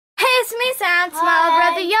it's me, Sam, my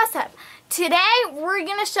brother Yosef. Today we're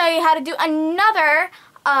going to show you how to do another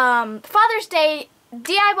Father's Day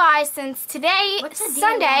DIY, since today,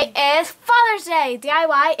 Sunday, is Father's Day.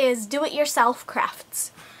 DIY is do-it-yourself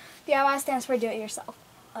crafts. DIY stands for do-it-yourself.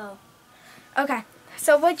 Oh. Okay,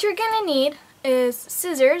 so what you're going to need is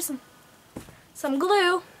scissors, some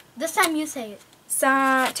glue. This time you say it.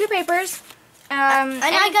 Two papers. And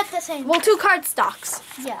I got the same. Well, 2 cardstocks.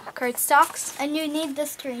 Yeah. Cardstocks. And you need the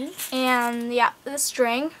string. And, yeah, the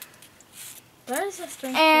string. Where is the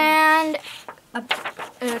string? And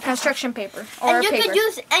construction paper. Or and you paper. could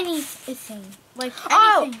use anything. Like anything.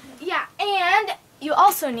 Oh, yeah. And you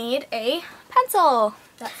also need a pencil.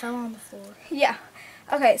 That fell on the floor. Yeah.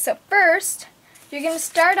 Okay, so first, you're going to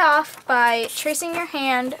start off by tracing your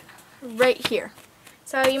hand right here.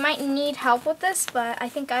 So you might need help with this, but I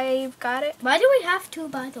think I've got it. Why do we have to,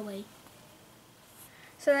 by the way?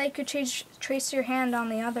 So that you could trace your hand on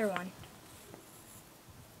the other one.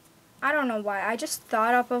 I don't know why. I just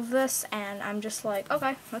thought up of this, and I'm just like,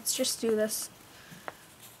 okay, let's just do this.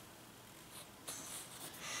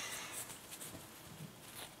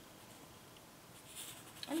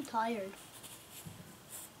 I'm tired.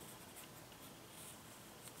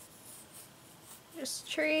 Just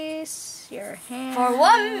trace your hand. For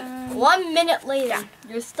 1 minute later,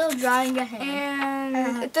 you're still drawing a hand.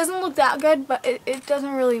 And it doesn't look that good, but it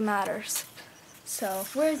doesn't really matter. So,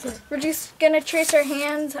 where is it? We're just going to trace our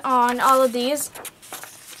hands on all of these.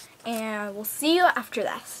 And we'll see you after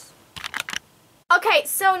this. Okay,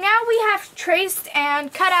 so now we have traced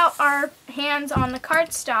and cut out our hands on the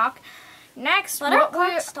cardstock. Next, what are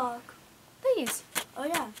cardstock? These. Oh,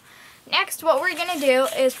 yeah. Next, what we're going to do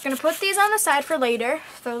is we're going to put these on the side for later.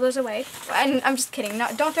 Throw those away. And I'm just kidding. No,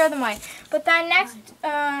 don't throw them away. But then next,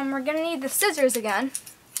 we're going to need the scissors again.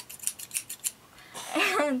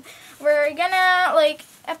 And we're going to, like,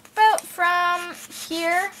 about from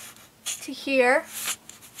here to here.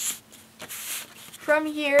 From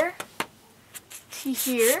here to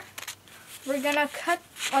here. We're going to cut,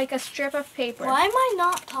 like, a strip of paper. Why am I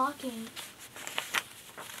not talking?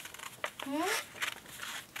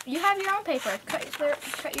 You have your own paper.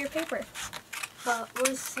 Cut your paper. But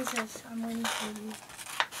where's scissors? I'm waiting for you.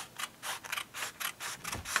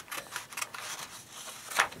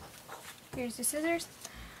 Here's the scissors.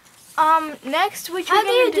 Next, what you're How do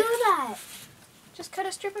gonna you do that? Just cut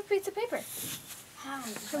a strip of piece of paper. How?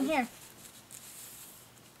 From here.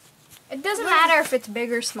 It doesn't matter if it's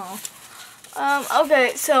big or small.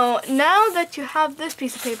 Okay, so now that you have this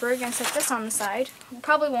piece of paper, you're gonna set this on the side. You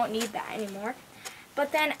probably won't need that anymore.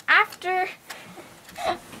 But then after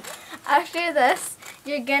this,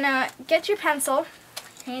 you're gonna get your pencil,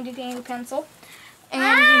 handy dandy pencil, and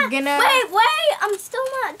you're gonna wait! I'm still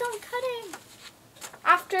not done cutting.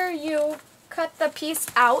 After you cut the piece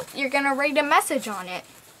out, you're gonna write a message on it.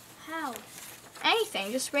 How?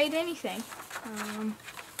 Anything, just write anything.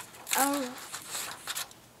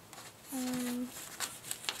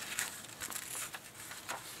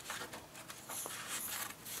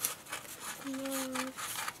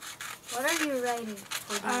 What are you writing?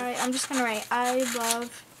 I'm just gonna write, I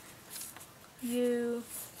love you,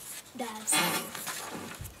 Dad.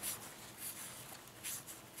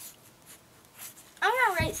 I'm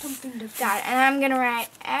gonna write something different. Dad, and I'm gonna write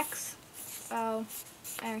XOXO.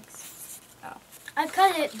 I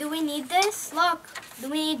cut it. Do we need this? Look. Do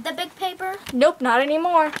we need the big paper? Nope, not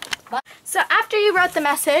anymore. What? So after you wrote the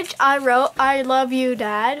message, I wrote, I love you,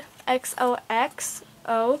 Dad,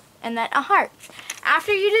 XOXO, and then a heart.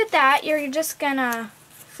 After you did that, you're just gonna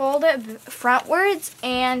fold it frontwards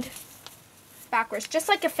and backwards, just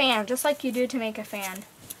like a fan, just like you do to make a fan.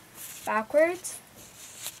 Backwards,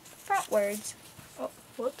 frontwards. Oh,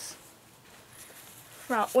 whoops.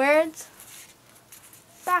 Frontwards,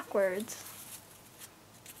 backwards.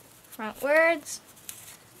 Frontwards,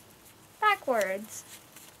 backwards.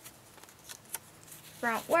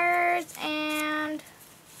 Frontwards and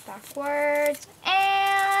backwards,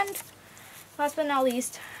 and last but not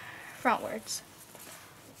least, frontwards.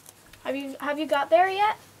 Have you got there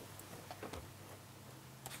yet?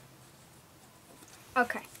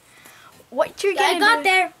 Okay. What you're gonna I got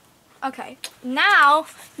there. Okay. Now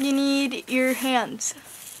you need your hands.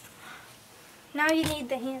 Now you need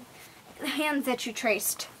the hands that you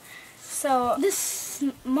traced. So this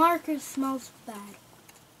marker smells bad.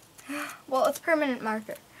 Well, it's permanent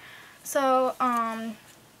marker. So,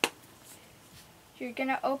 you're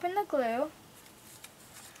gonna open the glue,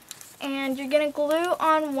 and you're gonna glue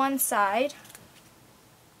on one side.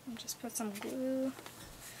 Just put some glue.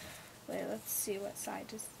 Wait, let's see, what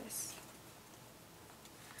side is this?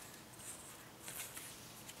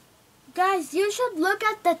 Guys, you should look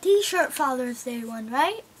at the t-shirt Father's Day one,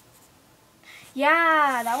 right?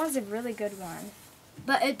 Yeah, that one's a really good one.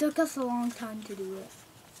 But it took us a long time to do it.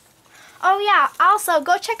 Oh yeah, also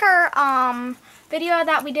go check our video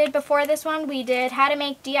that we did before this one. We did how to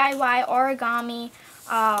make DIY origami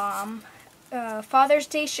Father's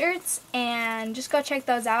Day shirts, and just go check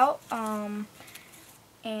those out.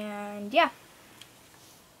 And yeah.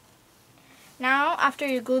 Now, after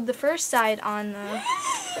you glued the first side on the...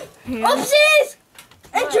 Oopsies!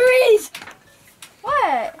 Injuries!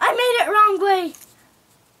 What? I made it wrong way.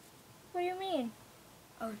 What do you mean?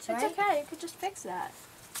 Oh, it's It's right. okay, you could just fix that.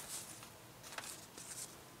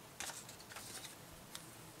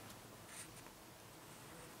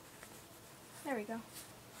 There we go.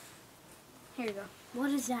 Here you go.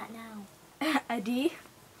 What is that now? A D?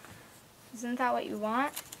 Isn't that what you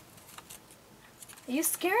want? You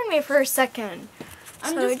scared me for a second.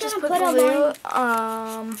 I'm So just put gonna put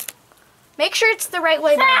glue. Make sure it's the right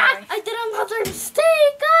way. By the way. I did another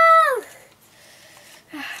mistake. Oh!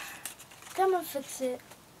 Come and fix it,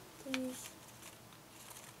 please.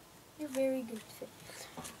 You're very good at it.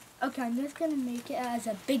 Okay, I'm just gonna make it as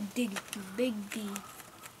a big D.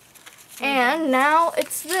 And now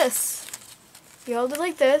it's this. You hold it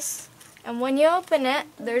like this, and when you open it,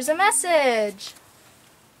 there's a message.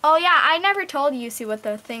 Oh yeah, I never told you see what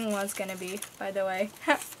the thing was gonna be, by the way.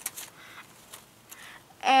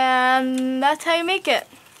 And that's how you make it.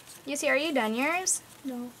 You see, are you done yours?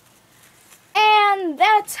 No. And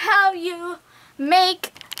that's how you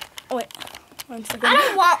make... Oh, wait. 1 second. I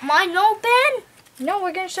don't want mine open. No,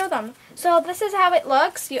 we're going to show them. So this is how it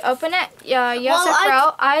looks. You open it. Yosef Well,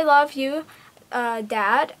 wrote, I love you,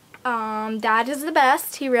 Dad. Dad is the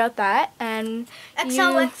best. He wrote that. And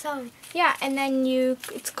XOXO. yeah, and then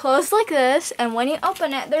it's closed like this. And when you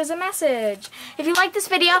open it, there's a message. If you like this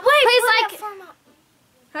video, please like...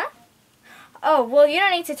 Huh? Oh, well, you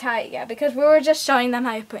don't need to tie it yet because we were just showing them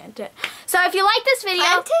how you print it. So if you like this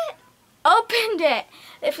video, opened it.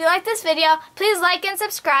 If you like this video, please like and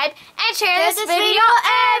subscribe and share this video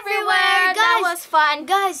everywhere. That was fun.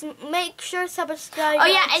 Guys, make sure to subscribe. Oh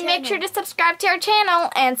yeah, and make sure to subscribe to our channel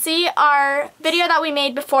and see our video that we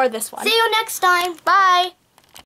made before this one. See you next time. Bye.